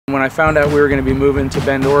When I found out we were going to be moving to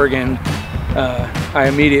Bend, Oregon, I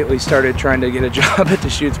immediately started trying to get a job at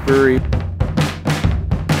Deschutes Brewery.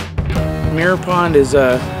 Mirror Pond is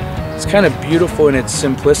it's kind of beautiful in its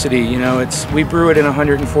simplicity. You know, we brew it in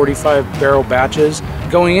 145 barrel batches.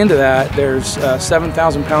 Going into that, there's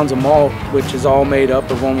 7,000 pounds of malt, which is all made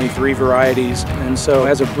up of only 3 varieties. And so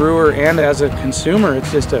as a brewer and as a consumer,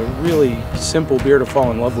 it's just a really simple beer to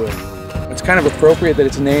fall in love with. It's kind of appropriate that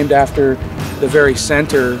it's named after the very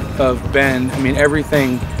center of Bend. I mean,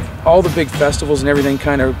 everything, all the big festivals and everything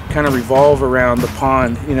kind of revolve around the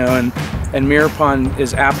pond, you know, and Mirror Pond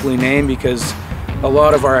is aptly named because a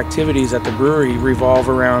lot of our activities at the brewery revolve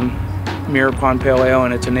around Mirror Pond Pale Ale,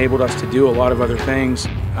 and it's enabled us to do a lot of other things.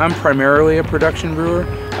 I'm primarily a production brewer.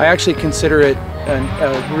 I actually consider it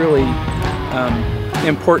a really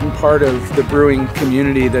important part of the brewing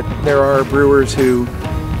community, that there are brewers who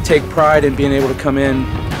take pride in being able to come in,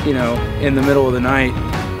 you know, in the middle of the night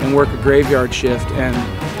and work a graveyard shift, and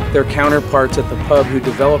their counterparts at the pub who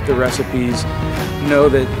develop the recipes know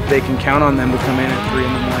that they can count on them to come in at 3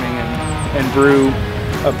 in the morning and brew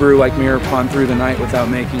a brew like Mirror Pond through the night without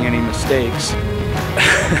making any mistakes.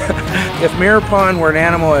 If Mirror Pond were an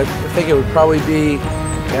animal, I think it would probably be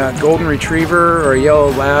a golden retriever or a yellow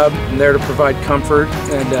lab. I'm there to provide comfort,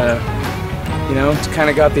 and you know, it's kind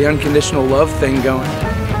of got the unconditional love thing going.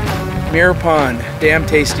 Mirror Pond, damn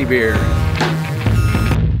tasty beer.